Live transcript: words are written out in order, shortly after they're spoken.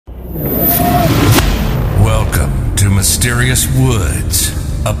Mysterious Woods,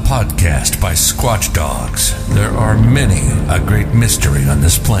 a podcast by Squatch Dogs. There are many a great mystery on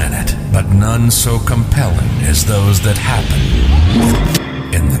this planet, but none so compelling as those that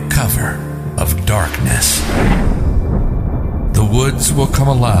happen in the cover of darkness. The woods will come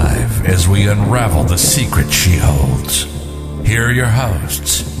alive as we unravel the secret she holds. Here are your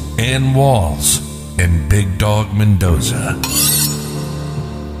hosts, Ann Walls and BigDog Mendoza.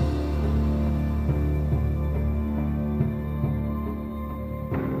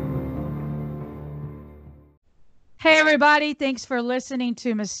 Hey everybody, thanks for listening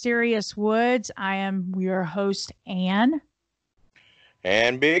to Mysterious Woods. I am your host, Ann.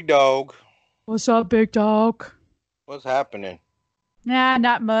 And Big Dog. What's up, Big Dog? What's happening? Nah,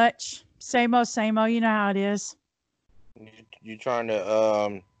 not much. Same old, you know how it is. You trying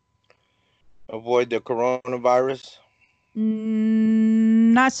to avoid the coronavirus?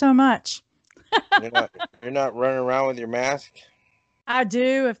 Not so much. You're not running around with your mask? I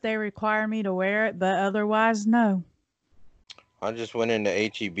do if they require me to wear it, but otherwise, no. I just went into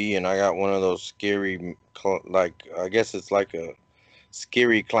HEB and I got one of those scary, I guess it's like a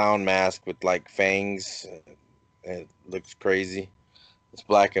scary clown mask with like fangs. It looks crazy. It's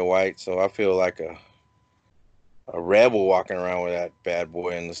black and white, so I feel like a rebel walking around with that bad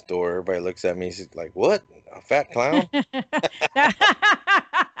boy in the store. Everybody looks at me, he's like, "What? A fat clown?"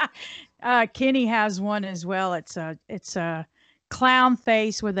 Kenny has one as well. It's a clown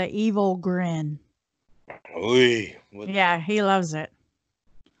face with an evil grin. Yeah, he loves it.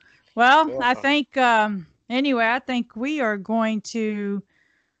 Well, I think anyway, I think we are going to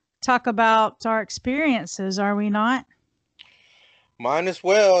talk about our experiences, are we not? Might as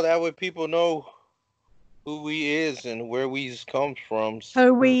well. That way people know who we is and where we comes from.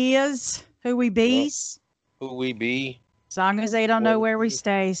 Who we is, who we be's. Who we be. As long as they don't know where we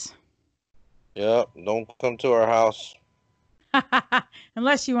stays. Yep, don't come to our house.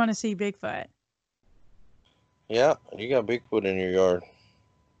 Unless you want to see Bigfoot. Yeah, you got Bigfoot in your yard.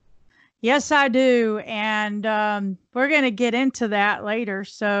 Yes, I do. And we're going to get into that later.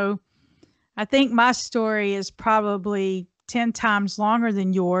 So I think my story is probably 10 times longer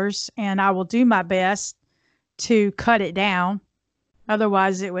than yours. And I will do my best to cut it down.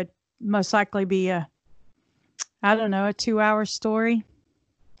 Otherwise, it would most likely be a 2-hour story.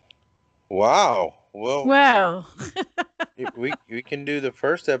 Wow. Well. we can do the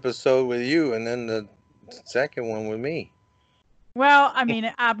first episode with you and then the second one with me. Well, I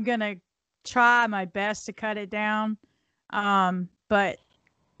mean, I'm going to try my best to cut it down. But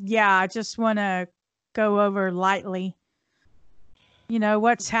yeah, I just want to go over lightly,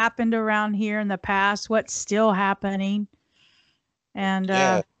 what's happened around here in the past, what's still happening. And,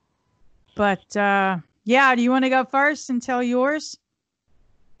 yeah. Do you want to go first and tell yours?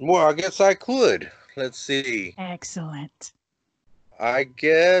 Well, I guess I could. Let's see. Excellent. I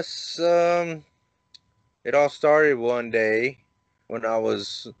guess, it all started one day when I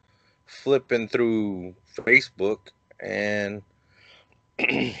was flipping through Facebook and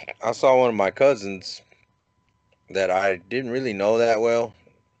I saw one of my cousins that I didn't really know that well.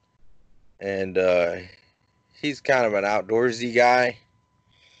 And he's kind of an outdoorsy guy.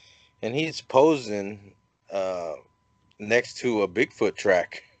 And he's posing next to a Bigfoot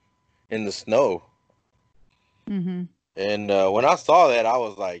track in the snow. Mm-hmm. And when I saw that, I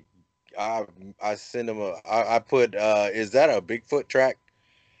was like, I sent him I put, is that a Bigfoot track?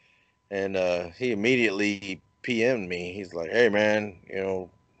 And he immediately PM'd me. He's like, "Hey man,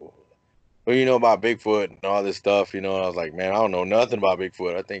 what do you know about Bigfoot and all this stuff?" And I was like, "Man, I don't know nothing about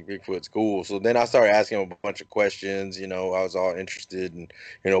Bigfoot. I think Bigfoot's cool." So then I started asking him a bunch of questions. I was all interested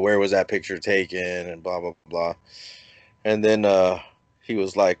in, where was that picture taken and blah, blah, blah. And then he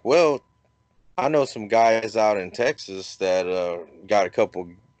was like, "Well, I know some guys out in Texas that got a couple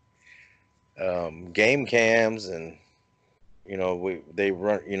game cams and they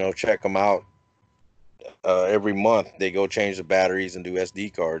run, check them out every month. They go change the batteries and do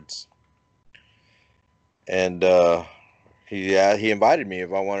SD cards." And he invited me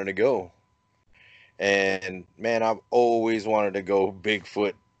if I wanted to go. And man, I've always wanted to go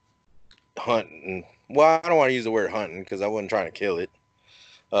Bigfoot hunting. Well, I don't want to use the word hunting because I wasn't trying to kill it.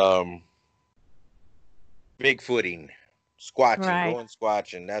 Bigfooting, squatching, right. Going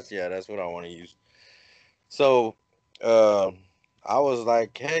squatching. That's what I want to use. So I was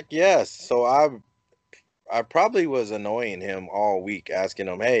like, heck yes. So I probably was annoying him all week, asking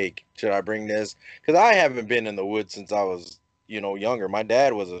him, "Hey, should I bring this?" Because I haven't been in the woods since I was, younger. My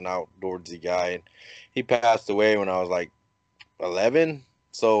dad was an outdoorsy guy, and he passed away when I was like 11.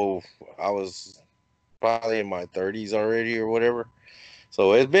 So I was probably in my 30s already or whatever.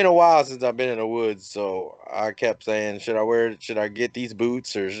 So it's been a while since I've been in the woods. So I kept saying, should I get these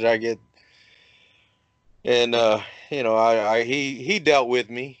boots or should I get, and, he dealt with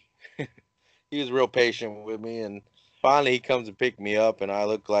me. He was real patient with me. And finally he comes to pick me up and I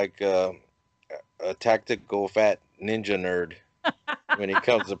look like, a tactical fat ninja nerd when he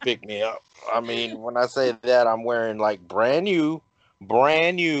comes to pick me up. I mean, when I say that, I'm wearing like brand new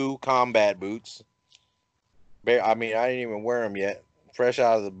combat boots. I mean, I didn't even wear them yet. Fresh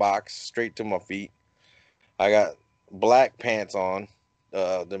out of the box, straight to my feet. I got black pants on,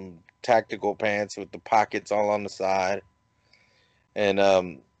 them tactical pants with the pockets all on the side, and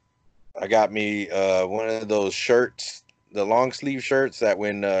I got me one of those shirts, the long sleeve shirts that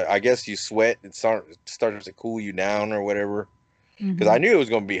when I guess you sweat, it starts to cool you down or whatever. Because I knew it was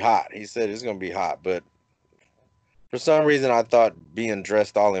going to be hot. He said it's going to be hot, but for some reason I thought being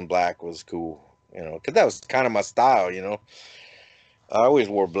dressed all in black was cool, because that was kind of my style. I always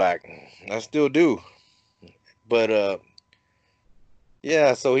wore black. I still do. But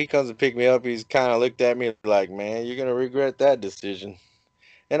yeah, so he comes to pick me up. He's kind of looked at me like, man, you're going to regret that decision.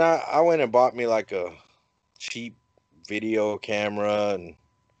 And I went and bought me like a cheap video camera and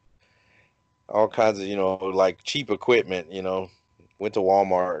all kinds of, like cheap equipment, went to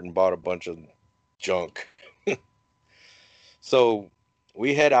Walmart and bought a bunch of junk. So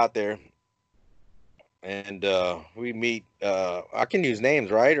we head out there and we meet, I can use names,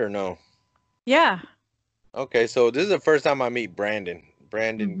 right? Or no? Yeah. Okay. So this is the first time I meet Brandon.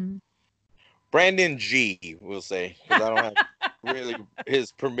 Brandon G, we'll say, because I don't have really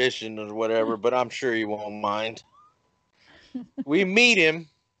his permission or whatever, but I'm sure he won't mind. We meet him,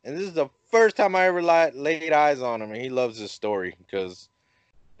 and this is the first time I ever laid eyes on him, and he loves this story because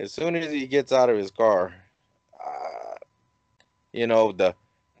as soon as he gets out of his car, the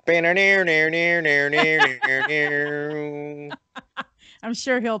I'm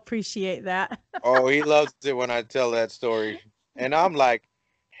sure he'll appreciate that. oh, he loves it when I tell that story, and I'm like,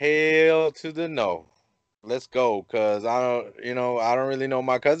 hell to the no. Let's go, cause I don't really know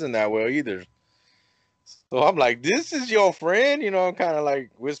my cousin that well either. So I'm like, this is your friend, I'm kind of like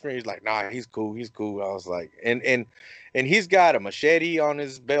whispering. He's like, nah, he's cool, he's cool. I was like, and he's got a machete on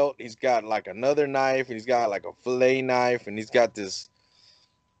his belt. He's got like another knife, and he's got like a fillet knife, and he's got this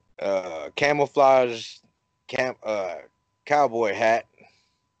camouflage cowboy hat,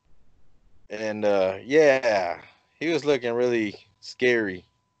 and yeah, he was looking really scary.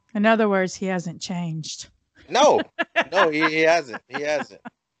 In other words, he hasn't changed. No, he hasn't. He hasn't.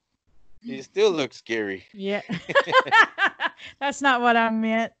 He still looks scary. Yeah. That's not what I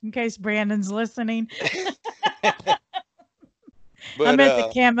meant, in case Brandon's listening. But, I meant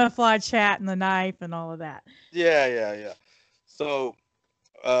the camouflage hat and the knife and all of that. Yeah. So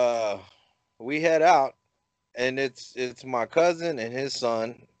we head out, and it's my cousin and his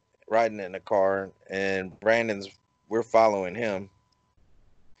son riding in the car, and we're following him.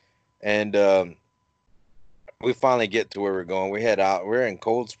 And we finally get to where we're going. We head out. We're in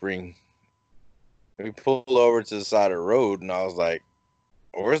Cold Spring. We pull over to the side of the road, and I was like,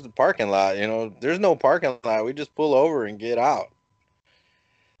 where's the parking lot? There's no parking lot. We just pull over and get out.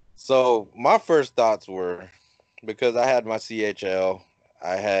 So my first thoughts were, because I had my CHL,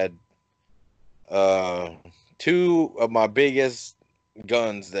 I had two of my biggest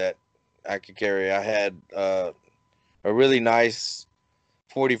guns that I could carry. I had a really nice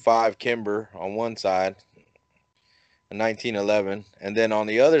 45 Kimber on one side, a 1911, and then on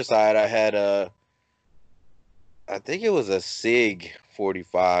the other side I had I think it was a SIG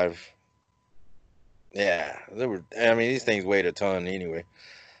 45. Yeah, these things weighed a ton anyway.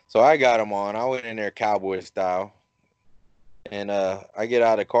 So I got them on. I went in there cowboy style, and I get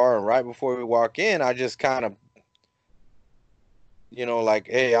out of the car, and right before we walk in, I just kind of, like,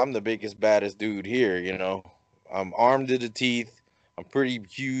 hey, I'm the biggest, baddest dude here. I'm armed to the teeth. I'm pretty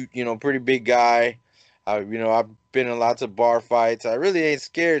huge, pretty big guy. I've been in lots of bar fights. I really ain't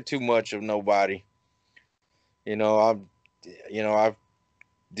scared too much of nobody. I've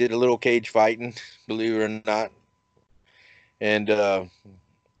did a little cage fighting, believe it or not. And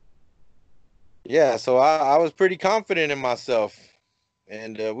yeah, so I was pretty confident in myself.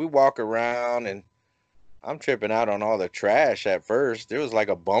 And we walk around, and I'm tripping out on all the trash at first. There was like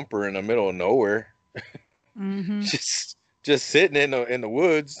a bumper in the middle of nowhere. Mm-hmm. just sitting in the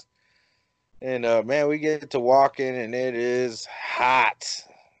woods. And man, we get to walking, and it is hot.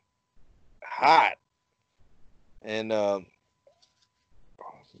 And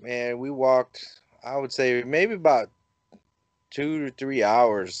man, we walked, I would say maybe about 2 to 3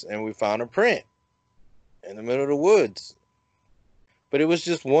 hours, and we found a print in the middle of the woods. But it was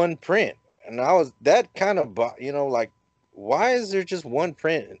just one print, and that kind of, like, why is there just one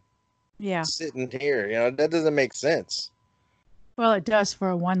print Yeah. sitting here? You know, that doesn't make sense. Well, it does for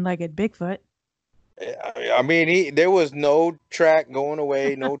a one-legged Bigfoot. I mean, there was no track going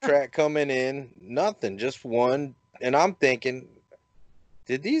away, no track coming in, nothing, just one. And I'm thinking,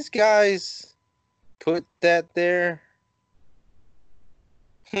 did these guys put that there?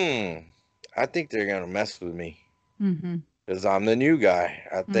 I think they're gonna mess with me Mm-hmm. because I'm the new guy.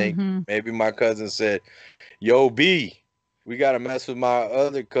 I think Mm-hmm. maybe my cousin said, "Yo, B, we gotta mess with my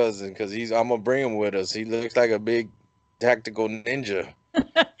other cousin because I'm gonna bring him with us. He looks like a big tactical ninja."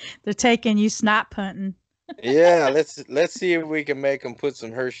 They're taking you snap hunting. Yeah, let's see if we can make him put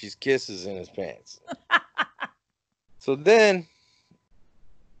some Hershey's Kisses in his pants. So then,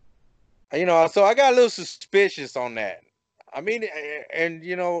 so I got a little suspicious on that. I mean, and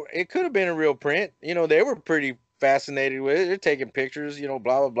it could have been a real print. They were pretty fascinated with it. They're taking pictures, blah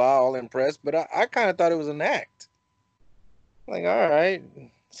blah blah, all impressed. But I kind of thought it was an act. Like, all right.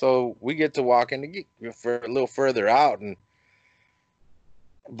 So we get to walking for a little further out, and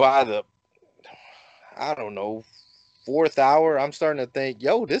by the, I don't know, fourth hour, I'm starting to think,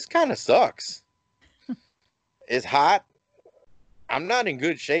 yo, this kind of sucks. It's hot. I'm not in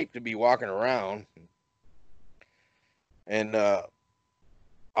good shape to be walking around. And all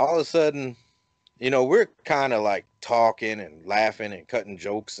of a sudden, we're kind of like talking and laughing and cutting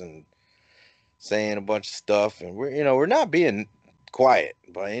jokes and saying a bunch of stuff. And we're not being quiet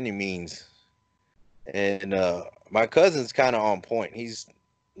by any means. And my cousin's kind of on point. He's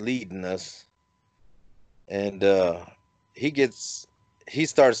leading us. And he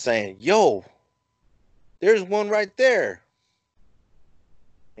starts saying, yo, there's one right there.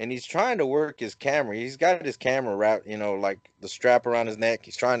 And he's trying to work his camera. He's got his camera wrapped, like the strap around his neck.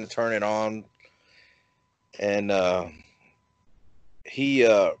 He's trying to turn it on. And he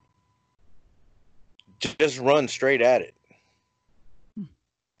just runs straight at it.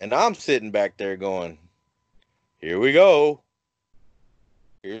 And I'm sitting back there going, here we go.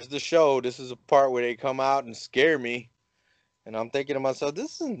 Here's the show. This is a part where they come out and scare me. And I'm thinking to myself,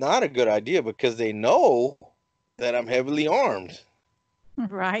 this is not a good idea because they know that I'm heavily armed.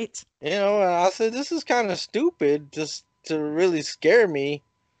 Right. And I said, this is kind of stupid just to really scare me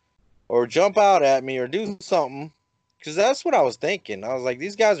or jump out at me or do something. Because that's what I was thinking. I was like,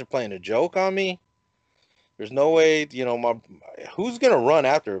 these guys are playing a joke on me. There's no way, who's going to run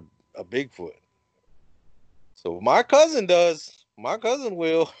after a Bigfoot? So my cousin does. My cousin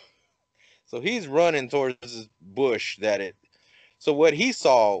will. So he's running towards this bush so what he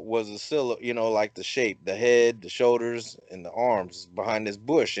saw was a silhouette, like the shape, the head, the shoulders, and the arms behind this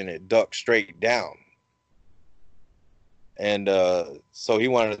bush, and it ducked straight down. And so he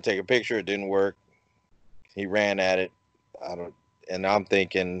wanted to take a picture. It didn't work. He ran at it. And I'm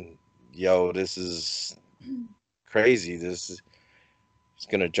thinking, yo, this is crazy. It's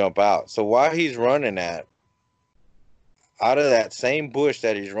gonna jump out. So while he's running out of that same bush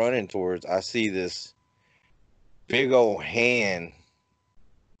that he's running towards, I see this big old hand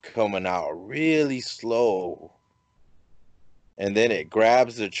coming out really slow. And then it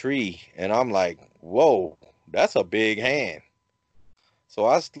grabs the tree, and I'm like, whoa, that's a big hand. So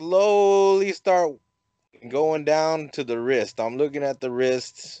I slowly start going down to the wrist. I'm looking at the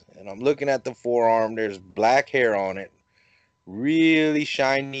wrist, and I'm looking at the forearm. There's black hair on it, really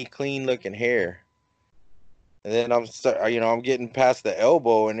shiny, clean looking hair. And then I'm getting past the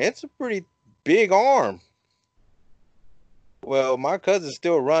elbow, and it's a pretty big arm. Well, my cousin's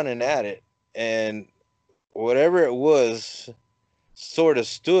still running at it, and whatever it was sort of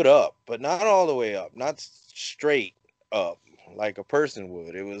stood up, but not all the way up, not straight up like a person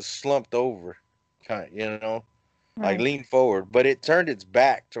would. It was slumped over, kind of, like Right. leaned forward, but it turned its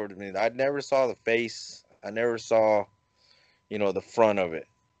back toward me. I never saw the face. I never saw, the front of it.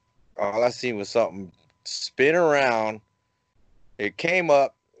 All I seen was something spin around. It came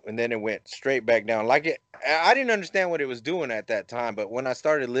up and then it went straight back down. I didn't understand what it was doing at that time, but when I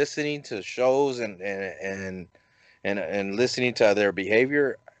started listening to shows and listening to their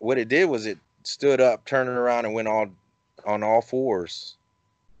behavior, what it did was it stood up, turned around, and went on all fours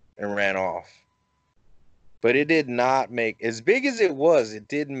and ran off. But it did not make, as big as it was, it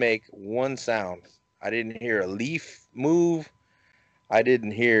didn't make one sound. I didn't hear a leaf move. I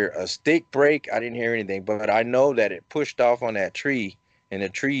didn't hear a stick break. I didn't hear anything. But I know that it pushed off on that tree, and the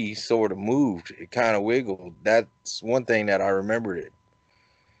tree sort of moved. It kind of wiggled. That's one thing that I remembered it.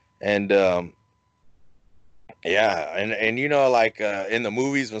 And yeah, and like in the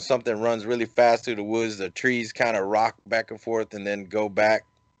movies when something runs really fast through the woods, the trees kind of rock back and forth and then go back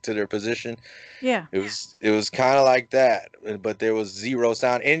to their position. Yeah. It was kind of like that, but there was zero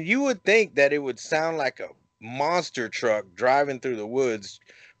sound. And you would think that it would sound like monster truck driving through the woods,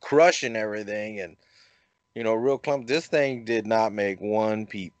 crushing everything, and real clump. This thing did not make one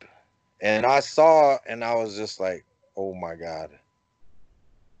peep. And I saw, and I was just like, oh my God.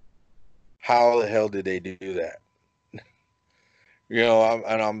 How the hell did they do that?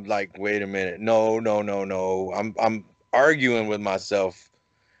 I'm like, wait a minute. No, no, no, no. I'm arguing with myself.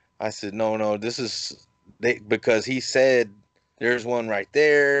 I said, no, this is because he said there's one right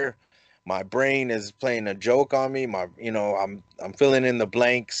there. My brain is playing a joke on me. I'm filling in the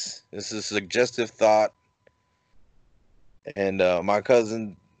blanks. This is a suggestive thought. And my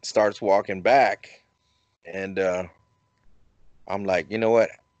cousin starts walking back, and I'm like, you know what?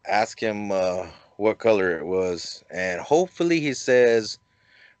 Ask him what color it was, and hopefully he says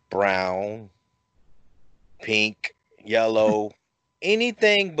brown, pink, yellow,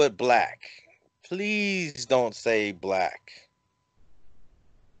 anything but black. Please don't say black.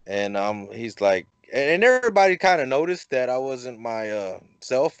 And he's like, and everybody kind of noticed that I wasn't my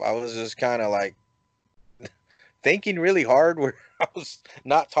self. I was just kind of like thinking really hard where I was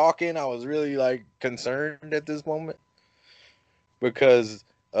not talking. I was really like concerned at this moment because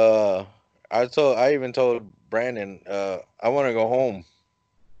I even told Brandon I want to go home,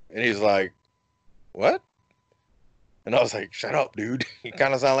 and he's like, what? And I was like, shut up, dude. You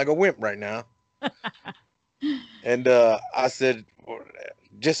kind of sound like a wimp right now. And I said,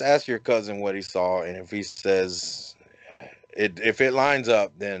 just ask your cousin what he saw, and if he says if it lines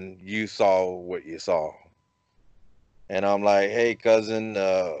up, then you saw what you saw. And I'm like, hey, cousin,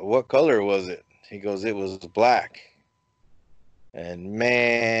 what color was it? He goes, it was black. And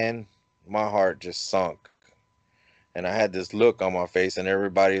man, my heart just sunk. And I had this look on my face, and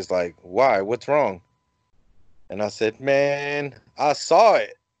everybody's like, why? What's wrong? And I said, man, I saw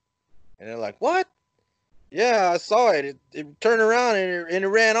it. And they're like, what? Yeah, I saw it. It turned around and it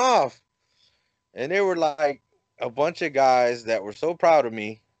ran off. And they were like a bunch of guys that were so proud of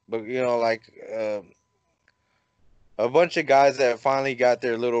me, but a bunch of guys that finally got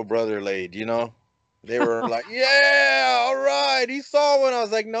their little brother laid, They were like, yeah, all right, he saw one. I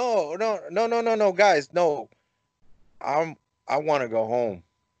was like, no, guys, no. I want to go home.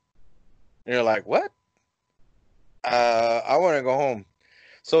 And they're like, what? I want to go home.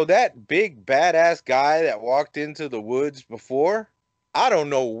 So that big badass guy that walked into the woods before, I don't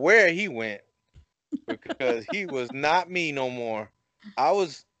know where he went because he was not me no more. I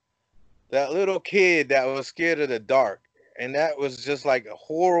was that little kid that was scared of the dark. And that was just like a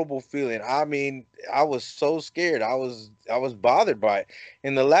horrible feeling. I mean, I was so scared. I was bothered by it.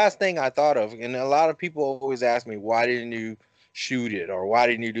 And the last thing I thought of, and a lot of people always ask me, why didn't you shoot it? Or why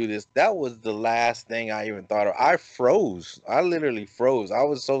didn't you do this? That was the last thing I even thought of. I froze. I literally froze. I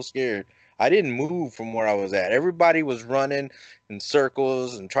was so scared. I didn't move from where I was at. Everybody was running in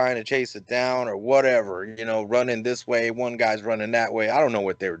circles and trying to chase it down or whatever, running this way. One guy's running that way. I don't know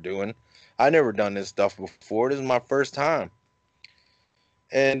what they were doing. I never done this stuff before. This is my first time.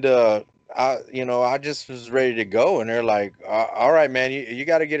 And I just was ready to go. And they're like, all right, man, you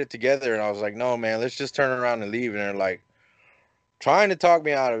got to get it together. And I was like, no, man, let's just turn around and leave. And they're like, trying to talk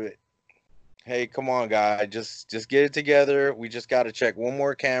me out of it. Hey, come on, guy, just get it together. We just got to check one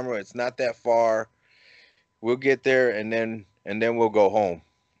more camera. It's not that far. We'll get there, and then we'll go home.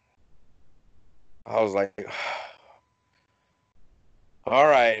 I was like, all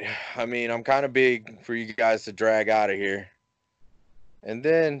right. I mean, I'm kind of big for you guys to drag out of here. And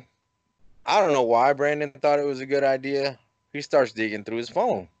then, I don't know why Brandon thought it was a good idea. He starts digging through his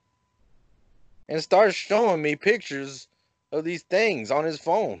phone and starts showing me pictures of these things on his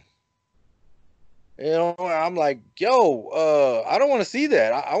phone. I'm like, yo, I don't want to see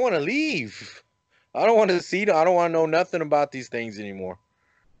that. I want to leave. I don't want to see them. I don't want to know nothing about these things anymore.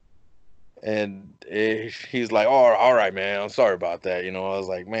 And he's like, oh, all right, man, I'm sorry about that. I was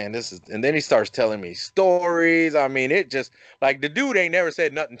like, man, and then he starts telling me stories. I mean, it just, like, the dude ain't never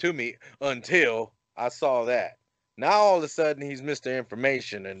said nothing to me until I saw that. Now, all of a sudden, he's Mr.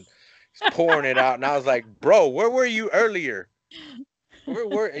 Information, and he's pouring it out. And I was like, bro, where were you earlier?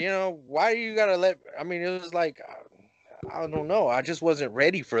 Why you gotta I mean, it was like, I don't know. I just wasn't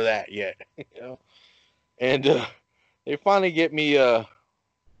ready for that yet, And they finally get me,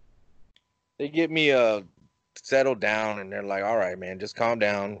 settled down, and they're like, all right, man, just calm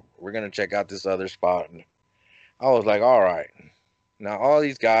down. We're going to check out this other spot. And I was like, all right. Now, all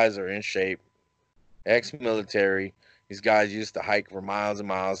these guys are in shape, ex-military. These guys used to hike for miles and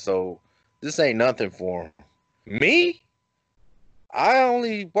miles, so this ain't nothing for them. Me? I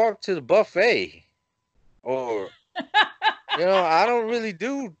only walk to the buffet. Or, I don't really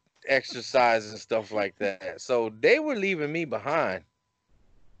do exercise and stuff like that. So they were leaving me behind.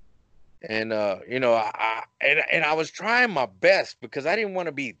 And and I was trying my best because I didn't want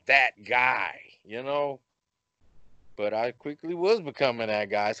to be that guy, but I quickly was becoming that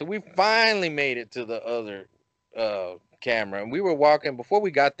guy. So we finally made it to the other camera, and we were walking. Before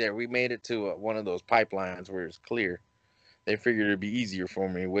we got there, we made it to one of those pipelines where it's clear. They figured it'd be easier for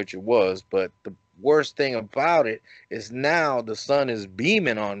me, which it was. But the worst thing about it is now the sun is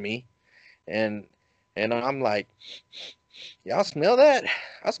beaming on me, and I'm like, y'all smell that?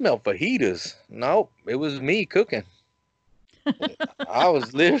 I smell fajitas. Nope, it was me cooking. I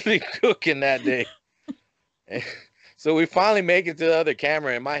was literally cooking that day. So we finally make it to the other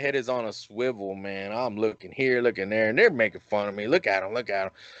camera, and my head is on a swivel, man. I'm looking here, looking there, and they're making fun of me. Look at them, look at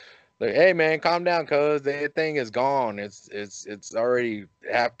them. Like, hey, man, calm down, cuz that thing is gone. It's already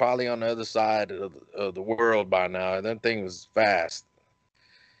probably on the other side of the world by now. That thing was fast.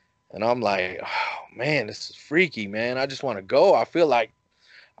 And I'm like, oh, man, this is freaky, man. I just want to go. I feel like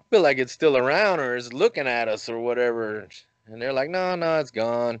it's still around or it's looking at us or whatever. And they're like, no, it's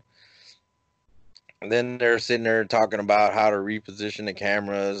gone. And then they're sitting there talking about how to reposition the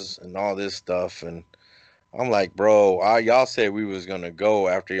cameras and all this stuff. And I'm like, bro, y'all said we was going to go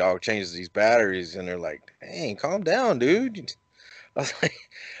after y'all changed these batteries. And they're like, dang, calm down, dude. I was like,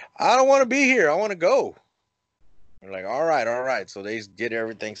 I don't want to be here. I want to go. They're like, all right. So they get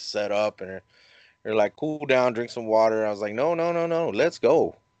everything set up and they're like, cool down, drink some water. I was like, no, let's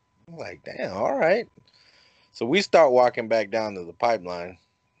go. I'm like, damn, all right. So we start walking back down to the pipeline.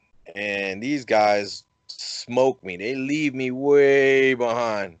 And these guys smoke me. They leave me way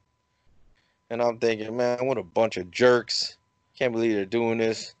behind. And I'm thinking, man, what a bunch of jerks. Can't believe they're doing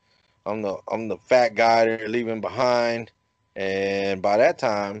this. I'm the fat guy they're leaving behind. And by that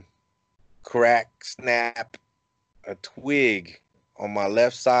time, snap, a twig on my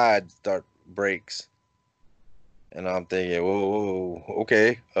left side breaks. And I'm thinking, whoa,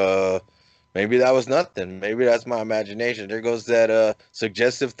 okay. Maybe that was nothing. Maybe that's my imagination. There goes that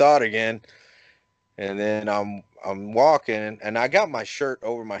suggestive thought again. And then I'm walking, and I got my shirt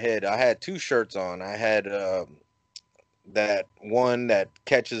over my head. I had two shirts on. I had that one that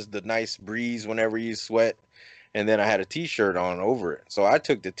catches the nice breeze whenever you sweat, and then I had a t-shirt on over it. So I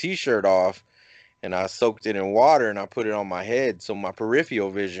took the t-shirt off, and I soaked it in water, and I put it on my head, so my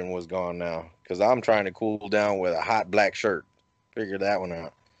peripheral vision was gone now, because I'm trying to cool down with a hot black shirt. Figure that one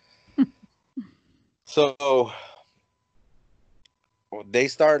out. So they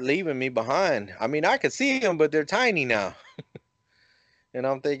start leaving me behind. I mean, I could see them, but they're tiny now. And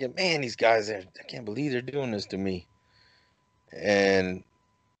I'm thinking, man, these guys, I can't believe they're doing this to me. And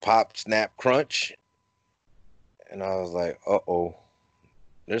pop, snap, crunch. And I was like, uh-oh,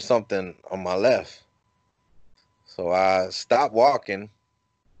 there's something on my left. So I stopped walking,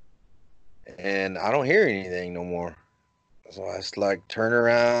 and I don't hear anything no more. So I just like turn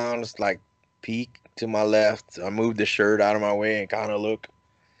around, it's like peek to my left. I move the shirt out of my way and kind of look.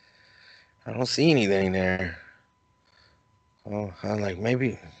 I don't see anything there. Oh, I'm like,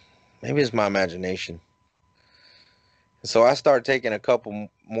 maybe it's my imagination. So I start taking a couple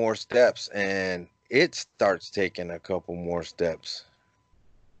more steps, and it starts taking a couple more steps.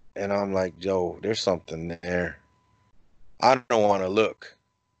 And I'm like, Joe, there's something there. I don't want to look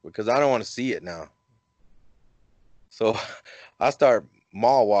because I don't want to see it now. So I start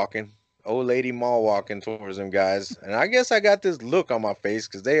old lady mall walking towards them guys. And I guess I got this look on my face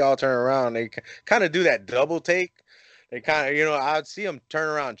because they all turn around. They kind of do that double take. They kind of, I'd see them turn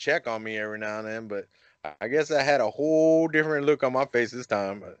around and check on me every now and then. But I guess I had a whole different look on my face this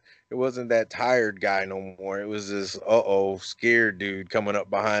time. It wasn't that tired guy no more. It was this, scared dude coming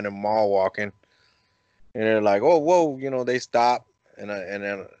up behind them mall walking. And they're like, oh, whoa, they stop. And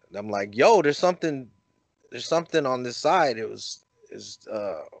then I'm like, yo, there's something on this side. It's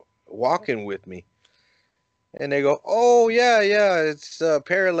walking with me. And they go, oh, yeah, it's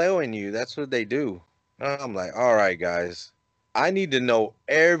paralleling you. That's what they do. And I'm like, all right, guys, I need to know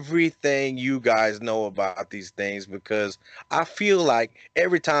everything you guys know about these things because I feel like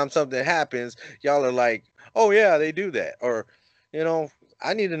every time something happens, y'all are like, oh, yeah, they do that. Or,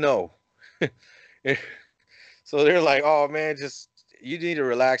 I need to know. So they're like, oh, man, you need to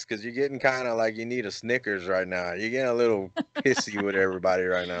relax because you're getting kind of like you need a Snickers right now. You're getting a little pissy with everybody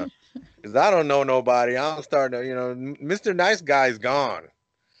right now. Because I don't know nobody. I'm starting to, Mr. Nice Guy's gone.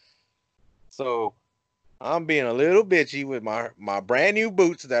 So I'm being a little bitchy with my brand new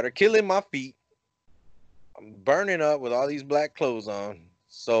boots that are killing my feet. I'm burning up with all these black clothes on.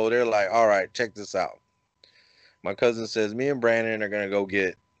 So they're like, all right, check this out. My cousin says, me and Brandon are going to go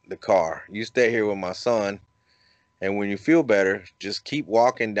get the car. You stay here with my son. And when you feel better, just keep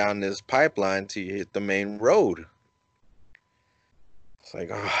walking down this pipeline till you hit the main road. It's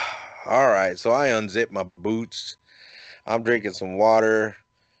like, all right. So I unzip my boots. I'm drinking some water,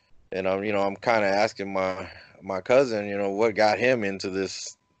 and I'm kind of asking my cousin, what got him into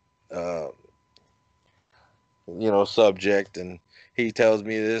this, uh, subject, and he tells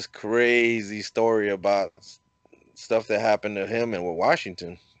me this crazy story about stuff that happened to him in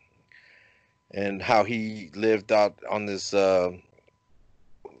Washington, and how he lived out on this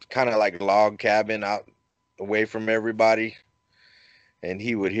kind of like log cabin out away from everybody, and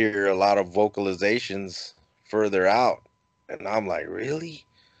he would hear a lot of vocalizations further out, and I'm like, really?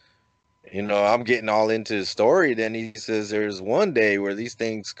 I'm getting all into his story. Then he says there's one day where these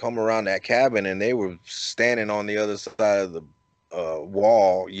things come around that cabin, and they were standing on the other side of the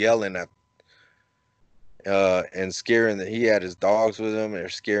wall, yelling at and scaring he had his dogs with him, and they're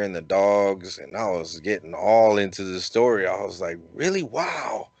scaring the dogs. And I was getting all into the story. I was like, really?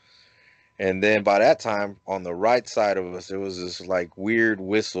 Wow. And then by that time, on the right side of us, there was this like weird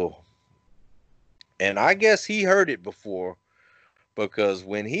whistle. And I guess he heard it before, because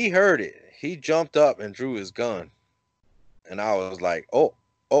when he heard it, he jumped up and drew his gun. And I was like,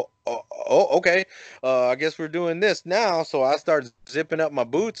 okay. I guess we're doing this now. So I start zipping up my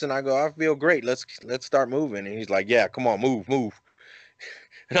boots, and I go, I feel great. Let's start moving. And he's like, yeah, come on, move.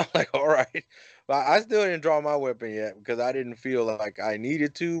 And I'm like, all right. But I still didn't draw my weapon yet, because I didn't feel like I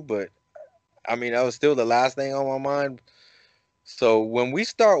needed to. But I mean, that was still the last thing on my mind. So when we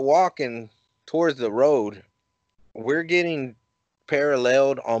start walking towards the road, we're getting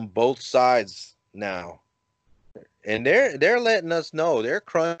paralleled on both sides now. And they're letting us know. They're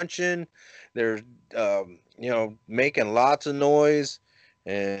crunching, they're making lots of noise.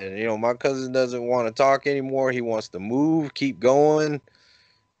 And my cousin doesn't want to talk anymore. He wants to move, keep going.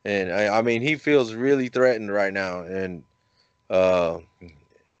 And I mean, he feels really threatened right now. And uh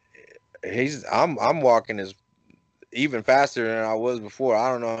I'm walking as even faster than I was before.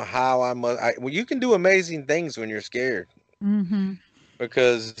 I don't know how well, you can do amazing things when you're scared. Mm-hmm.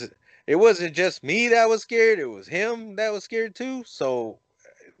 Because it wasn't just me that was scared, it was him that was scared too. So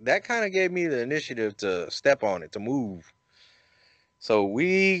that kind of gave me the initiative to step on it, to move. So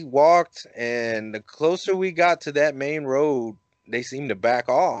we walked, and the closer we got to that main road, they seemed to back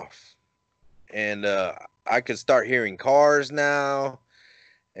off. And I could start hearing cars now,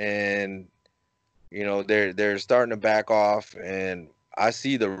 and they're starting to back off, and I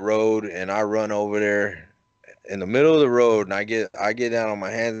see the road, and I run over there in the middle of the road, and I get down on my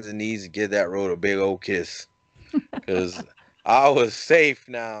hands and knees and give that road a big old kiss, because I was safe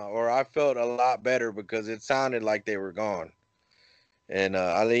now, or I felt a lot better, because it sounded like they were gone. And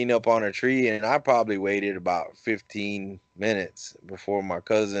I leaned up on a tree, and I probably waited about 15 minutes before my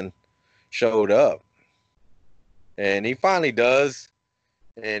cousin showed up. And he finally does.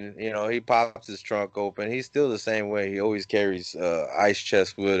 And, he pops his trunk open. He's still the same way. He always carries ice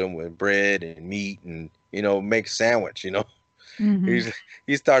chest with him with bread and meat, and, makes sandwich, Mm-hmm.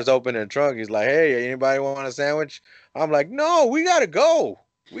 He starts opening the trunk. He's like, hey, anybody want a sandwich? I'm like, no, we got to go.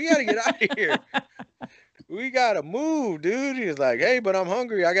 We got to get out of here. We got to move, dude. He's like, hey, but I'm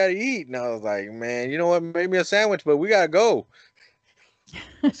hungry. I got to eat. And I was like, man, you know what? Make me a sandwich, but we got to go.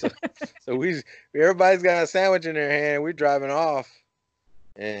 So, so everybody's got a sandwich in their hand. We're driving off.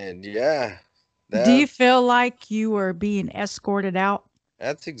 And yeah, Do you that feel like you were being escorted out?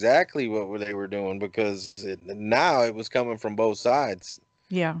 that's exactly what they were doing, because now it was coming from both sides.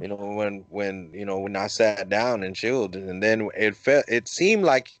 Yeah. When I sat down and chilled, and then it seemed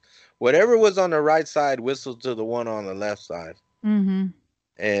like whatever was on the right side whistled to the one on the left side. Mm-hmm.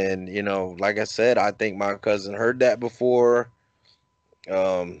 And like I said, I think my cousin heard that before,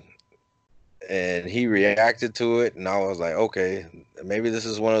 um, and he reacted to it, and I was like, okay, maybe this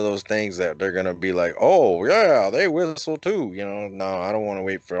is one of those things that they're gonna be like, oh yeah, they whistle too. No, I don't want to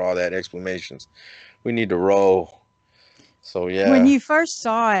wait for all that explanations. We need to roll. So When yeah. you first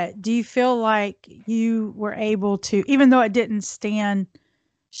saw it, do you feel like you were able to, even though it didn't stand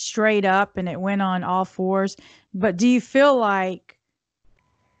straight up and it went on all fours, but do you feel like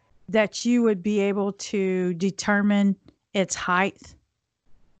that you would be able to determine its height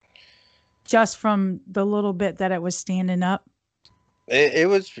just from the little bit that it was standing up? It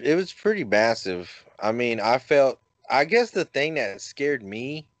was pretty massive. I mean, I guess the thing that scared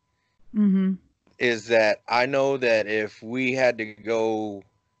me Mm-hmm. is that I know that if we had to go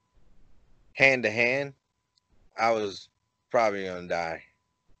hand to hand, I was probably gonna die.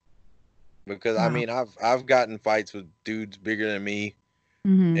 Because I Wow. mean, I've gotten fights with dudes bigger than me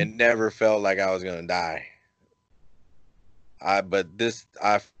Mm-hmm. and never felt like I was gonna die. I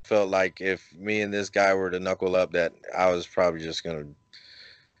felt like if me and this guy were to knuckle up, that I was probably just gonna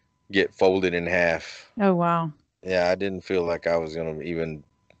get folded in half. Oh, wow. Yeah, I didn't feel like I was gonna even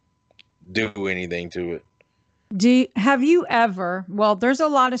do anything to it. Have you ever, well, there's a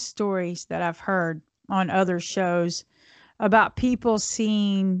lot of stories that I've heard on other shows about people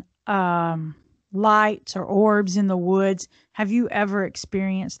seeing lights or orbs in the woods. Have you ever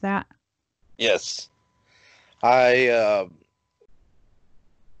experienced that? Yes. I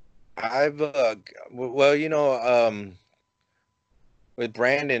I've well, with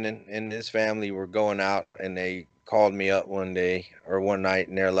Brandon and his family were going out, and they called me up one day or one night,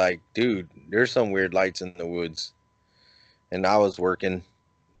 and they're like, "Dude, there's some weird lights in the woods." And I was working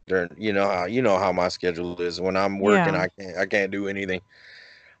during, you know how my schedule is. When I'm working, Yeah. I can't do anything.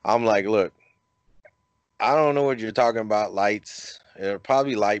 I'm like, "Look, I don't know what you're talking about, lights. They're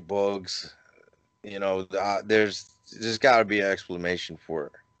probably light bugs. There's got to be an explanation for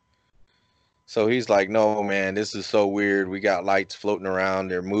it." So he's like, "No, man, this is so weird. We got lights floating around.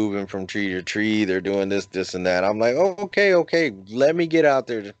 They're moving from tree to tree. They're doing this, this, and that." I'm like, "Oh, okay, okay. Let me get out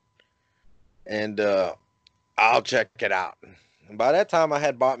there and I'll check it out." And by that time, I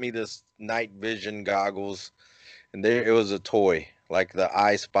had bought me this night vision goggles, and there it was a toy, like the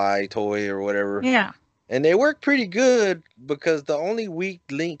I Spy toy or whatever. Yeah. And they worked pretty good because the only weak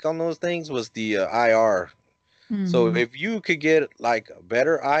link on those things was the IR. So Hmm. if you could get like a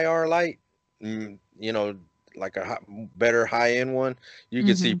better IR light, like a better high end one, you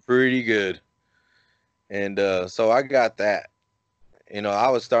could see Hmm. pretty good. And so I got that. I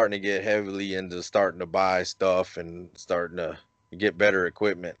was starting to get heavily into starting to buy stuff and starting to get better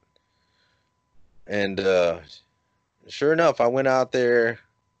equipment. And sure enough, I went out there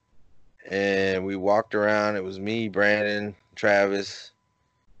and we walked around. It was me, Brandon, Travis,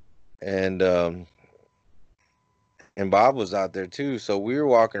 and Bob was out there too. So we were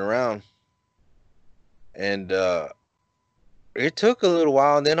walking around, and it took a little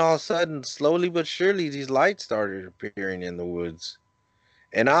while, and then all of a sudden, slowly but surely, these lights started appearing in the woods.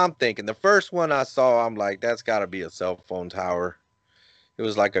 And I'm thinking, the first one I saw, I'm like, that's got to be a cell phone tower. It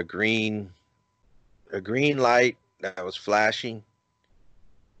was like a green light that was flashing,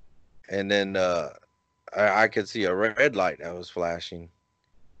 and then I could see a red light that was flashing.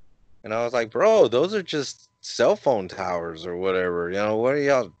 And I was like, bro, those are just cell phone towers or whatever. What are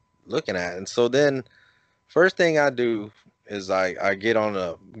y'all looking at? And so then, first thing I do is I get on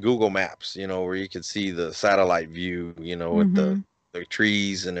a Google Maps, where you can see the satellite view, with the, Hmm. the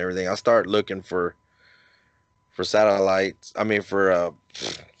trees and everything. I start looking for satellites. I mean, for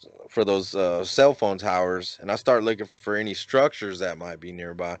those cell phone towers, and I start looking for any structures that might be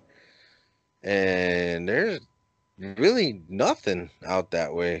nearby. And there's really nothing out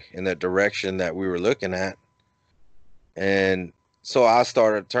that way in that direction that we were looking at. And so I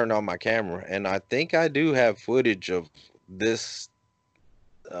started turning on my camera, and I think I do have footage of this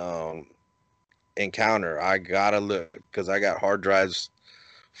um, encounter. I gotta look because I got hard drives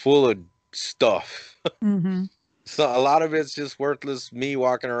full of stuff. Hmm. So a lot of it's just worthless. Me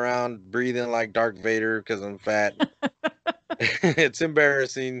walking around breathing like Darth Vader because I'm fat. It's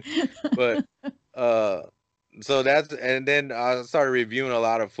embarrassing, but uh, and then I started reviewing a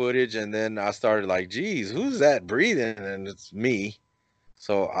lot of footage, and then I started like, geez, who's that breathing? And it's me.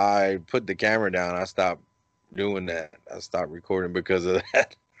 So I put the camera down. I stopped doing that. I stopped recording because of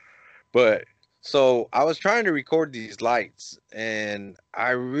that. But so I was trying to record these lights, and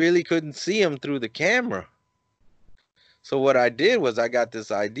I really couldn't see them through the camera. So what I did was I got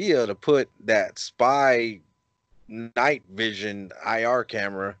this idea to put that spy night vision IR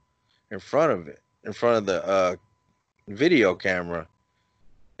camera in front of it, in front of the video camera.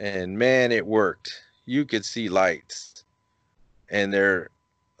 And man, it worked. You could see lights, and they're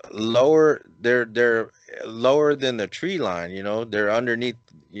lower than the tree line, they're underneath,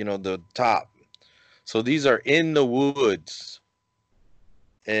 the top. So these are in the woods,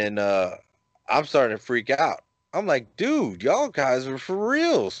 and I'm starting to freak out. I'm like, dude, y'all guys are for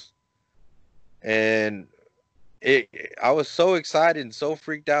reals. And it I was so excited and so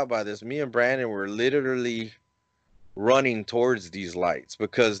freaked out by this. Me and Brandon were literally running towards these lights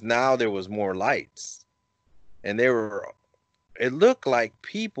because now there was more lights, and it looked like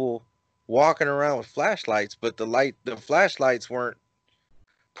people walking around with flashlights, but the flashlights weren't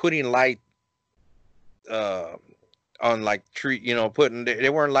putting light uh on like tree, putting they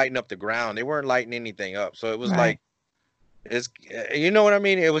weren't lighting up the ground. They weren't lighting anything up. So it was Right. like, it's you know what I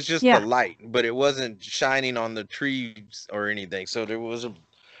mean? It was just the Yeah. light, but it wasn't shining on the trees or anything. So there wasn't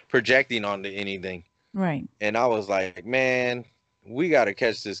projecting onto anything. Right. And I was like, man, we got to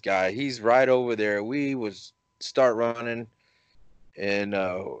catch this guy. He's right over there. We would start running, and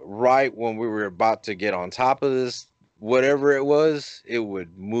right when we were about to get on top of this, whatever it was, it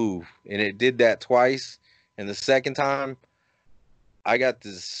would move, and it did that twice. And the second time, I got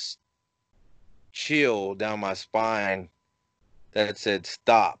this chill down my spine that said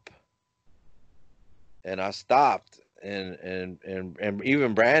stop. And I stopped, and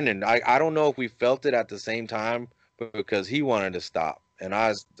even Brandon, I don't know if we felt it at the same time, but because he wanted to stop and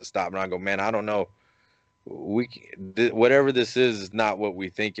I stopped, and I go, man, I don't know, whatever this is not what we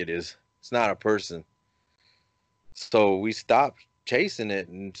think it is. It's not a person. So we stopped chasing it,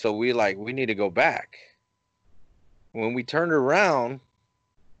 and so we need to go back. When we turned around,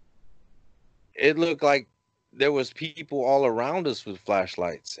 it looked like there was people all around us with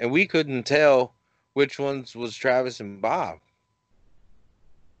flashlights, and we couldn't tell which ones was Travis and Bob,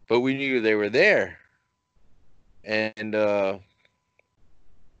 but we knew they were there. And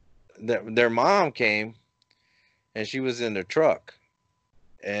their mom came, and she was in the truck,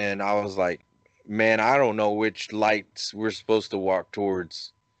 and I was like, man, I don't know which lights we're supposed to walk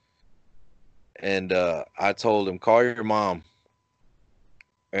towards. And I told him, call your mom.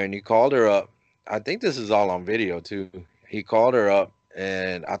 And he called her up. I think this is all on video too. He called her up,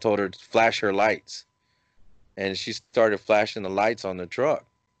 and I told her to flash her lights, and she started flashing the lights on the truck.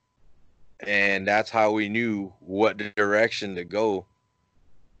 And that's how we knew what direction to go.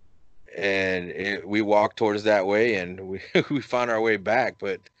 And we walked towards that way, and we found our way back.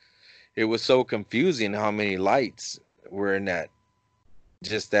 But it was so confusing how many lights were in that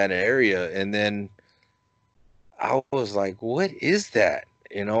area. And then I was like, what is that?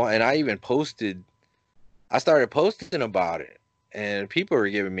 And I started posting about it, and people were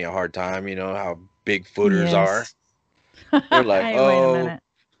giving me a hard time, how Bigfooters are. They're like, Hey, wait a oh, minute.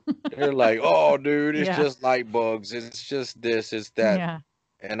 they're like, oh, dude, it's Yeah. just light bugs. It's just this, it's that. Yeah.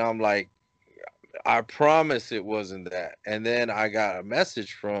 And I'm like, I promise it wasn't that. And then I got a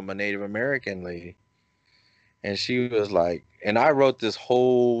message from a Native American lady, and she was like, and I wrote this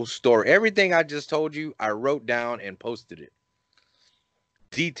whole story. Everything I just told you, I wrote down and posted it.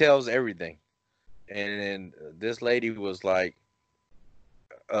 Details, everything. And then this lady was like,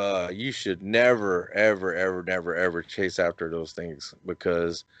 you should never, ever, ever, never, ever chase after those things,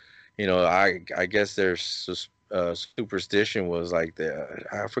 because, I guess there's superstition was like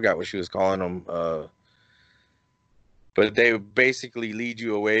I forgot what she was calling them, but they basically lead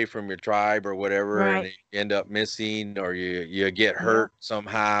you away from your tribe or whatever, Right. and you end up missing, or you get hurt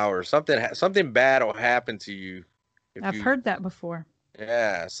somehow, or something bad will happen to you. I've heard that before.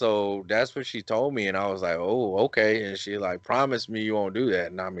 Yeah, so that's what she told me, and I was like, oh, okay. And she like promised me you won't do that.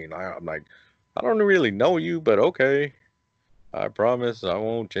 And I mean, I'm like, I don't really know you, but okay, I promise I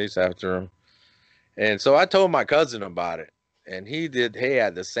won't chase after him. And so I told my cousin about it, and he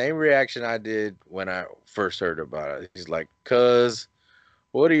had the same reaction I did when I first heard about it. He's like, cuz,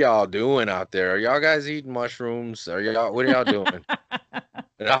 what are y'all doing out there? Are y'all guys eating mushrooms? What are y'all doing?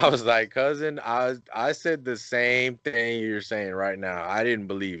 And I was like, cousin, I said the same thing you're saying right now. I didn't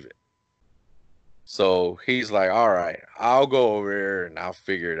believe it. So he's like, all right, I'll go over there and I'll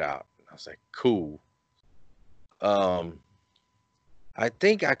figure it out. I was like, cool. I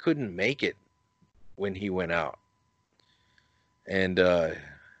think I couldn't make it when he went out. And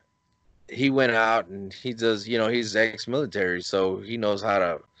he went out, and he does, he's ex-military, so he knows how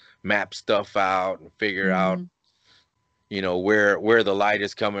to map stuff out and figure out, where the light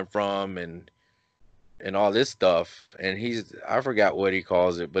is coming from, and all this stuff. And I forgot what he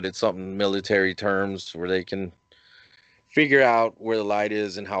calls it, but it's something military terms where they can figure out where the light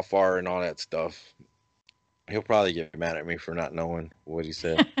is and how far and all that stuff. He'll probably get mad at me for not knowing what he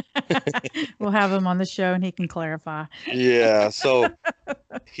said. We'll have him on the show, and he can clarify. Yeah, so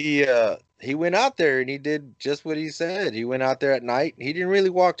he went out there, and he did just what he said. He went out there at night. He didn't really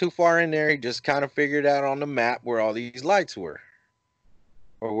walk too far in there. He just kind of figured out on the map where all these lights were,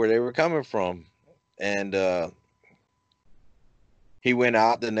 or where they were coming from. And he went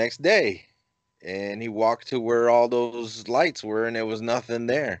out the next day, and he walked to where all those lights were, and there was nothing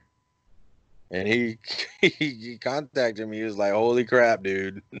there. And he contacted me. He was like, holy crap,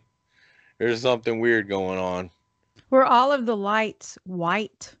 dude. There's something weird going on. Were all of the lights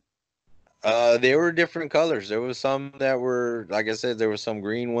white? They were different colors. There was some that were, like I said, there were some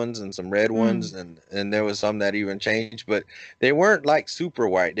green ones and some red ones, and there was some that even changed, but they weren't like super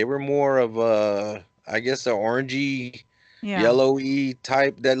white. They were more of I guess, an orangey, yellowy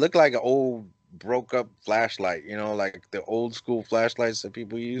type that looked like an old broke up flashlight, like the old school flashlights that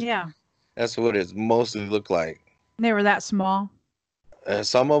people use. Yeah. That's what it mostly looked like. They were that small?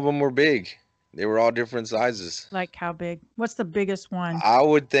 Some of them were big. They were all different sizes. Like how big? What's the biggest one? I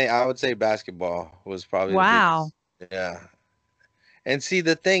would say basketball was probably wow. the biggest. Yeah. And see,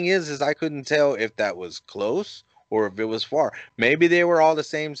 the thing is I couldn't tell if that was close or if it was far. Maybe they were all the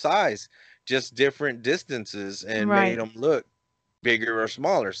same size, just different distances, and made them look bigger or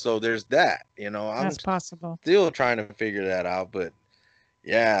smaller. So there's that, I'm That's possible. still trying to figure that out, but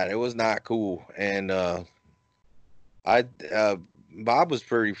yeah, it was not cool. And I Bob was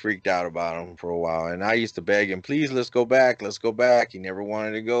pretty freaked out about him for a while, and I used to beg him, please, let's go back, let's go back. He never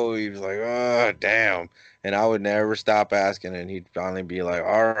wanted to go. He was like, oh damn. And I would never stop asking, and he'd finally be like,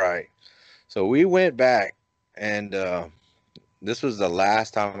 all right. So we went back, and this was the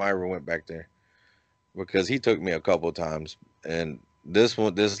last time I ever went back there, because he took me a couple times, and this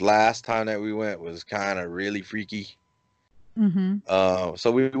last time that we went was kind of really freaky.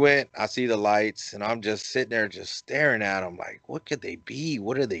 So we went, I see the lights, and I'm just sitting there just staring at them like, what could they be?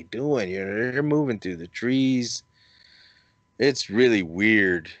 What are they doing? They're moving through the trees. It's really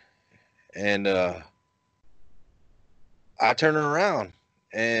weird. And I turn around,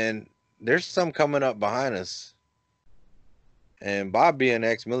 and there's some coming up behind us. And Bob, being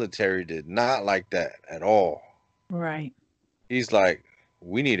ex-military, did not like that at all. Right. He's like,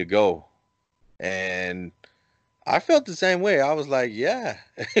 we need to go. And I felt the same way. I was like, yeah,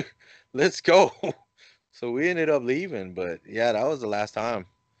 let's go. So we ended up leaving, but yeah, that was the last time.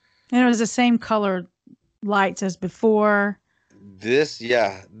 And it was the same color lights as before.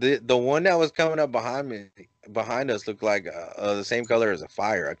 The one that was coming up behind us looked like the same color as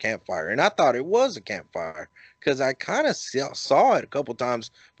a campfire. And I thought it was a campfire because I kind of saw it a couple times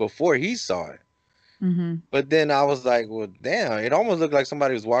before he saw it. But then I was like, well, damn, it almost looked like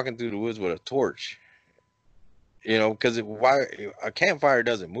somebody was walking through the woods with a torch. Because a campfire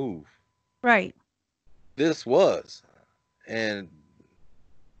doesn't move. Right. This was. And,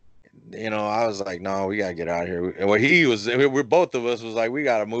 I was like, no, we got to get out of here. And we're both of us was like, we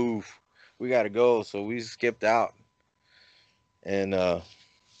got to move. We got to go. So we skipped out. And, yeah,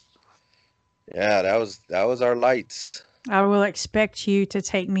 that was our lights. I will expect you to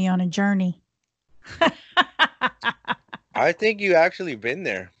take me on a journey. I think you actually been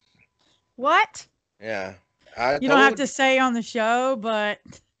there. What? Yeah. You don't have to say on the show, but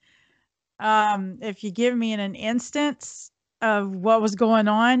if you give me an instance of what was going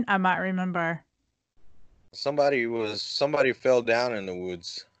on, I might remember. Somebody fell down in the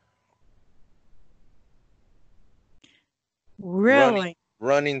woods. Really?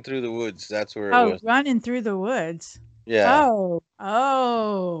 Running through the woods. That's where it was. Oh, running through the woods. Yeah.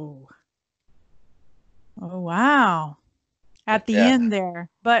 Oh, wow. At the end there.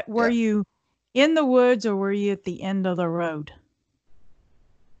 But were you in the woods, or were you at the end of the road?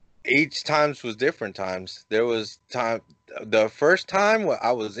 Each times was different times. There was time. The first time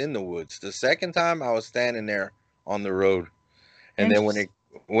I was in the woods. The second time I was standing there on the road. And then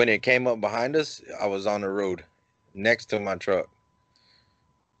when it came up behind us, I was on the road next to my truck.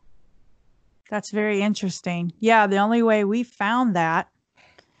 That's very interesting. Yeah, the only way we found that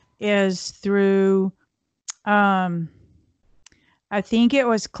is through I think it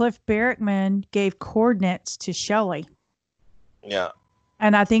was Cliff Barrickman gave coordinates to Shelley. Yeah.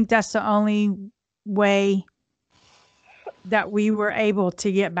 And I think that's the only way that we were able to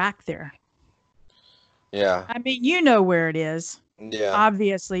get back there. Yeah. I mean, you know where it is. Yeah.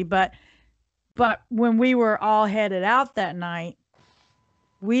 Obviously, but when we were all headed out that night,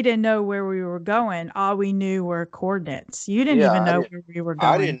 we didn't know where we were going. All we knew were coordinates. You didn't even know where we were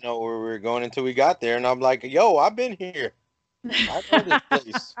going. I didn't know where we were going until we got there, and I'm like, yo, I've been here. I know this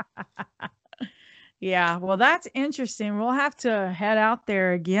place. Yeah, well, that's interesting. We'll have to head out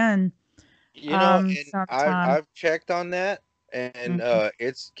there again. And I've checked on that, and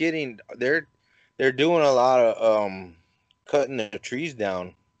it's getting they're doing a lot of cutting the trees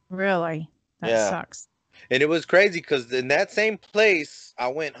down. Really? That sucks. And it was crazy because in that same place I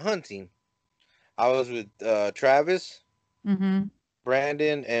went hunting. I was with Travis,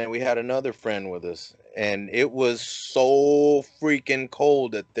 Brandon, and we had another friend with us. And it was so freaking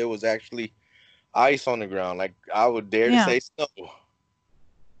cold that there was actually ice on the ground. Like, I would dare to say snow.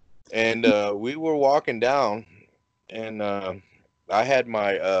 And we were walking down, and I had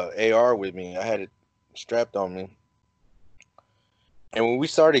my AR with me. I had it strapped on me. And when we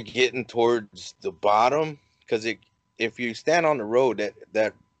started getting towards the bottom, because if you stand on the road,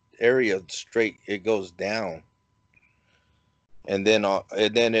 that area straight, it goes down. And then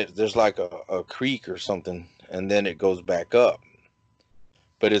there's like a creek or something, and then it goes back up.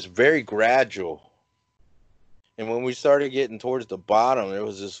 But it's very gradual. And when we started getting towards the bottom, there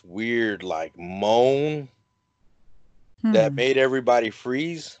was this weird like moan that made everybody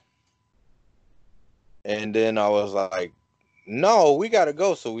freeze. And then I was like, no, we got to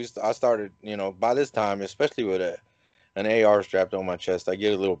go. So I started, by this time, especially with an AR strapped on my chest, I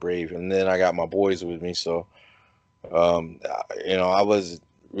get a little brave. And then I got my boys with me. So, I wasn't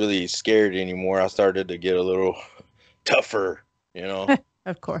really scared anymore. I started to get a little tougher. you know.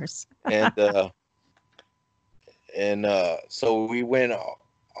 Of course. And so we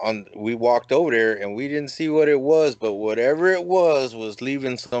walked over there and we didn't see what it was, but whatever it was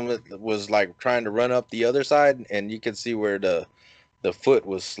leaving was like trying to run up the other side, and you could see where the foot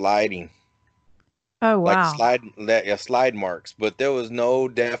was sliding, Oh, like wow. slide marks, but there was no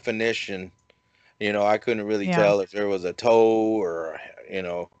definition. I couldn't really Yeah. tell if there was a toe or, you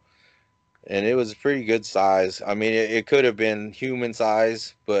know, and it was a pretty good size. I mean, it could have been human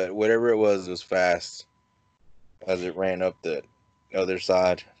size, but whatever it was fast as it ran up the other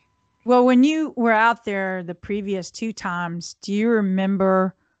side. Well, when you were out there the previous two times, do you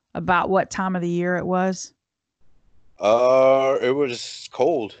remember about what time of the year it was? It was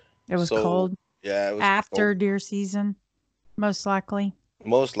cold. It was So cold yeah, it was after cold. deer season, most likely.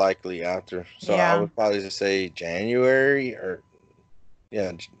 Most likely after. So I Yeah. would probably just say January or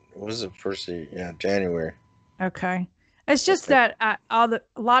yeah, what was it first year? Yeah, January. Okay. It's just Okay. that a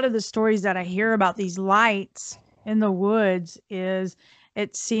lot of the stories that I hear about these lights in the woods is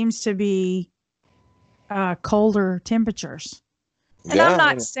it seems to be colder temperatures. And I'm Yeah,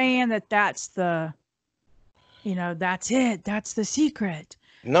 not saying that that's that's it. That's the secret.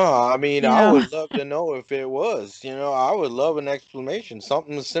 no, I mean, You I know, would love to know if it was. I would love an explanation.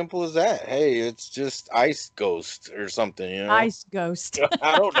 Something as simple as that. Hey, it's just ice ghost or something. ice ghost.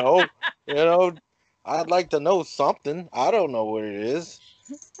 I don't know. You know, I'd like to know something. I don't know what it is.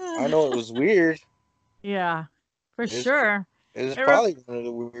 I know it was weird. Yeah, for It's sure. it's It, re- probably one of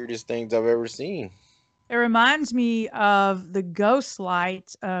the weirdest things I've ever seen. it reminds me of the ghost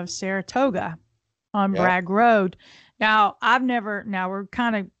lights of Saratoga on Yeah. Bragg Road. Now we're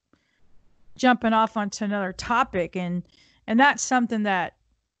kind of jumping off onto another topic, and that's something that,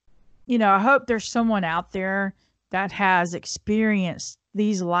 I hope there's someone out there that has experienced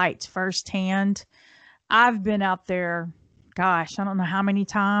these lights firsthand. I've been out there, gosh, I don't know how many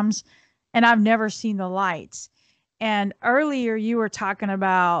times, and I've never seen the lights. And earlier you were talking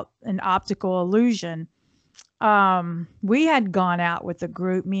about an optical illusion. We had gone out with a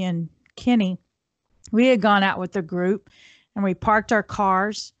group, me and Kenny. We had gone out with a group and we parked our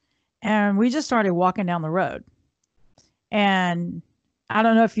cars and we just started walking down the road. And I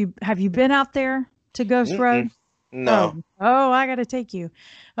don't know if you been out there to Ghost Mm-mm. Road? No. Oh, I got to take you.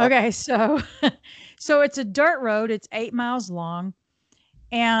 Uh, Okay, so so it's a dirt road. It's 8 miles long,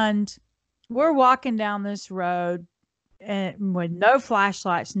 and we're walking down this road and with no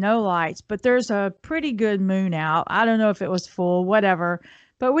flashlights, no lights, but there's a pretty good moon out. I don't know if it was full, whatever,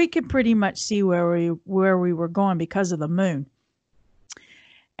 but we could pretty much see where we were going because of the moon.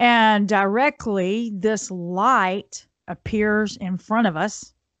 And directly this light appears in front of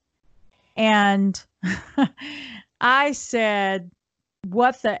us, and I said,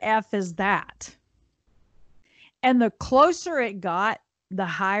 "What the F is that?" And the closer it got, the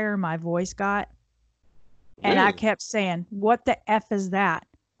higher my voice got. And I really? kept saying, "What the F is that?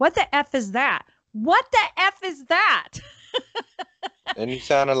 What the F is that? What the F is that?" And you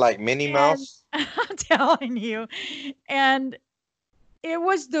sounded like Minnie And Mouse? I'm telling you, and it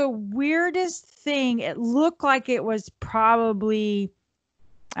was the weirdest thing. It looked like it was probably,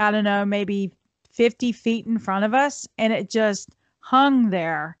 I don't know, maybe 50 feet in front of us, and it just hung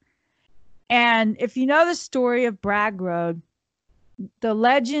there. And if you know the story of Bragg Road, the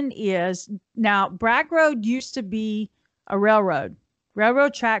legend is now Bragg Road used to be a railroad.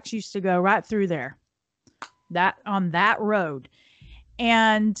 Railroad tracks used to go right through there, that on that road.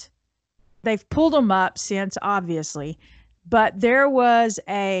 And they've pulled them up since, obviously. But there was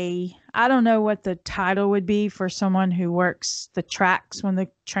I don't know what the title would be for someone who works the tracks when the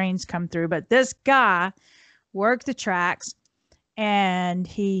trains come through, but this guy worked the tracks and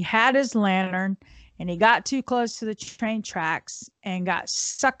he had his lantern and he got too close to the train tracks and got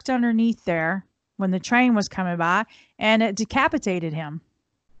sucked underneath there when the train was coming by, and it decapitated him.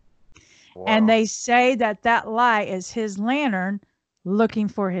 And Wow. they say that that light is his lantern looking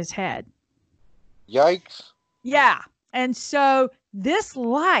for his head. Yikes. Yeah. And so this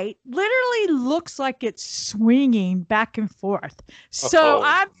light literally looks like it's swinging back and forth. So Oh,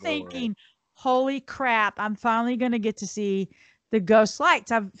 I'm Lord. thinking, holy crap, I'm finally going to get to see the ghost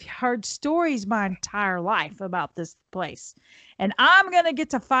lights. I've heard stories my entire life about this place, and I'm going to get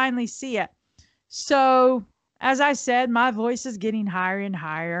to finally see it. So, as I said, my voice is getting higher and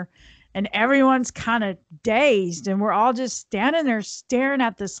higher, and everyone's kind of dazed, and we're all just standing there staring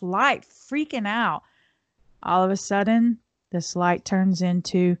at this light, freaking out. All of a sudden, this light turns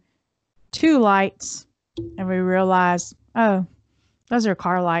into two lights, and we realize, oh, those are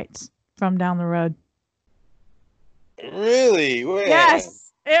car lights from down the road. Really? Man.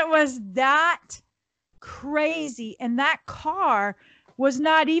 Yes, it was that crazy. And that car was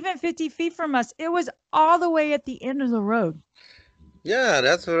not even 50 feet from us. It was all the way at the end of the road. Yeah,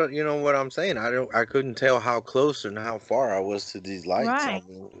 that's what I'm saying. I couldn't tell how close and how far I was to these lights. I Right.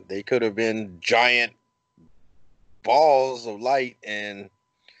 mean, they could have been giant balls of light,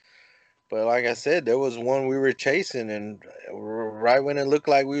 but like I said, there was one we were chasing, and right when it looked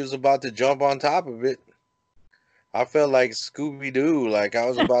like we was about to jump on top of it, I felt like Scooby Doo, like I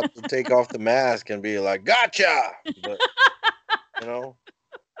was about to take off the mask and be like, "Gotcha!" But you know,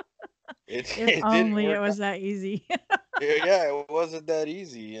 it If it didn't only it work out. was that easy. Yeah, it wasn't that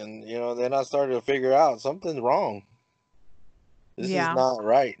easy, and then I started to figure out something's wrong. This is Yeah. not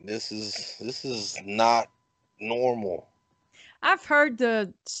right. This is not normal. I've heard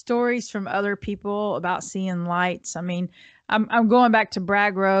the stories from other people about seeing lights. I mean, I'm going back to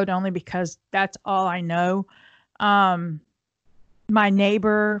Bragg Road only because that's all I know. Um, my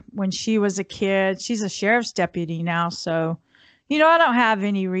neighbor, when she was a kid, she's a sheriff's deputy now, so I don't have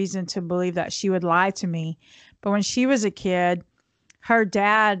any reason to believe that she would lie to me. But when she was a kid, her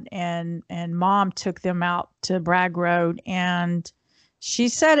dad and mom took them out to Bragg Road, and she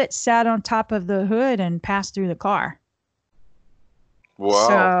said it sat on top of the hood and passed through the car.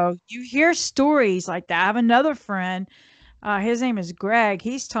 Wow. So you hear stories like that. I have another friend. His name is Greg.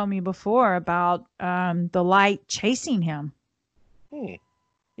 He's told me before about the light chasing him. Hmm.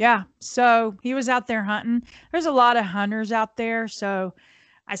 Yeah. So he was out there hunting. There's a lot of hunters out there. So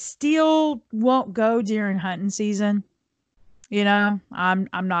I still won't go during hunting season. I'm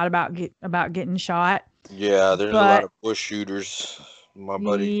not about getting shot. Yeah, there's a lot But of bush shooters. My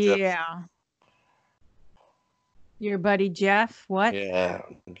buddy Jeff. yeah, your buddy Jeff. What? Yeah,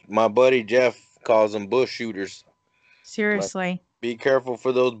 my buddy Jeff calls them bush shooters. Like, Seriously. be careful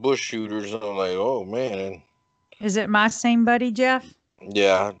for those bush shooters. I'm like, oh man. Is it my same buddy Jeff?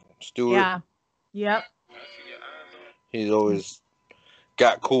 Yeah, Stuart. Yeah. Yep. He's always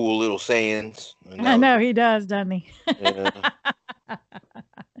got cool little sayings. I know he does, doesn't he? Yeah.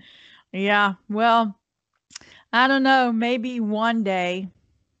 Yeah. Well, I don't know. Maybe one day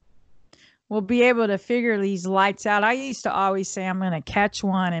we'll be able to figure these lights out. I used to always say I'm going to catch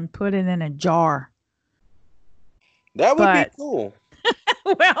one and put it in a jar. That would be But cool.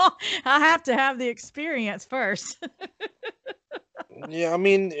 well, I have to have the experience first. Yeah,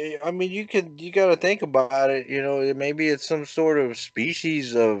 you got to think about it. Maybe it's some sort of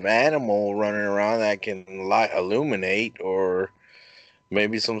species of animal running around that can illuminate, or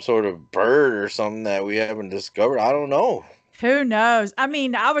maybe some sort of bird or something that we haven't discovered. I don't know. Who knows? I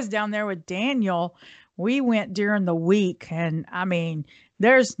mean, I was down there with Daniel. We went during the week, and I mean,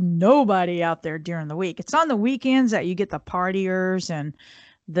 there's nobody out there during the week. It's on the weekends that you get the partiers and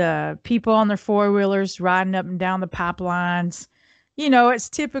the people on their four-wheelers riding up and down the pipelines. It's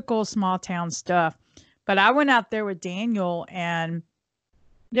typical small town stuff. But I went out there with Daniel, and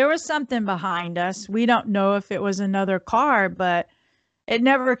there was something behind us. We don't know if it was another car, but it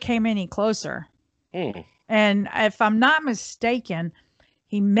never came any closer. Hmm. And if I'm not mistaken,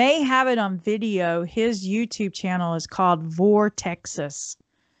 he may have it on video. His YouTube channel is called Vortexus,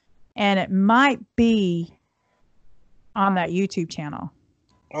 and it might be on that YouTube channel.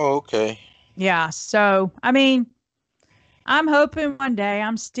 Oh, okay. Yeah. So, I mean, I'm hoping one day.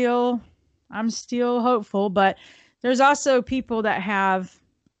 I'm still hopeful, but there's also people that have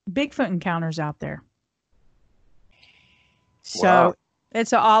Bigfoot encounters out there. So Wow.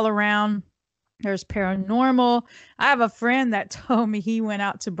 it's an all around. There's paranormal. I have a friend that told me he went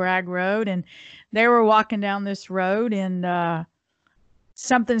out to Bragg Road, and they were walking down this road, and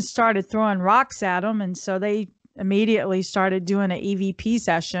something started throwing rocks at them. And so they immediately started doing an EVP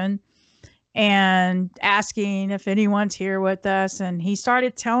session and asking if anyone's here with us. And he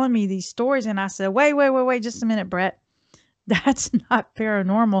started telling me these stories. And I said, wait, just a minute, Brett. That's not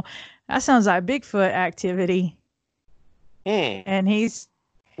paranormal. That sounds like Bigfoot activity. Hmm. And he's,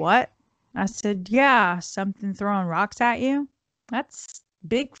 what? I said, yeah, something throwing rocks at you. That's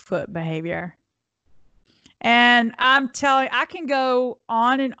Bigfoot behavior. And I'm telling, I can go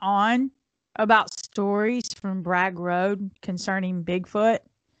on and on about stories from Bragg Road concerning Bigfoot.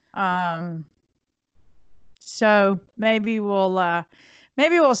 So maybe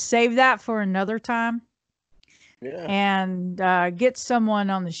we'll save that for another time. Yeah. And get someone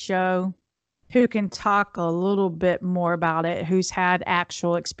on the show who can talk a little bit more about it, who's had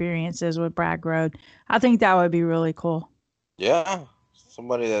actual experiences with Bragg Road. I think that would be really cool. Yeah.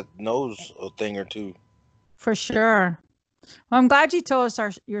 Somebody that knows a thing or two. For sure. Well, I'm glad you told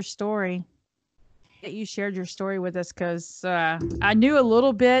us your story, that you shared your story with us, because I knew a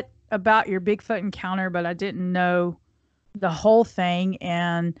little bit about your Bigfoot encounter, but I didn't know the whole thing.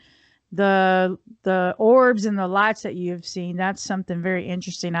 And the orbs and the lights that you've seen, that's something very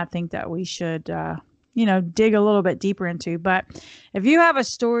interesting. I think that we should, dig a little bit deeper into. But if you have a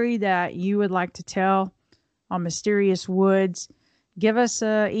story that you would like to tell on Mysterious Woods, give us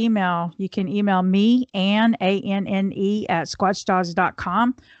an email. You can email me, Anne, ANNE,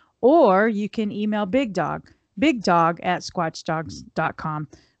 @squatchdogs.com, or you can email BigDog at squatchdogs.com.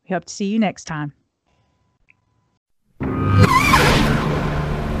 We hope to see you next time.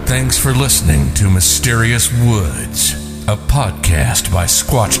 Thanks for listening to Mysterious Woods, a podcast by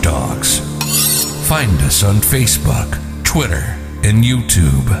Squatch Dogs. Find us on Facebook, Twitter, and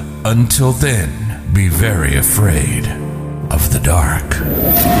YouTube. Until then, be very afraid of the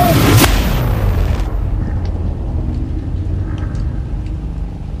dark.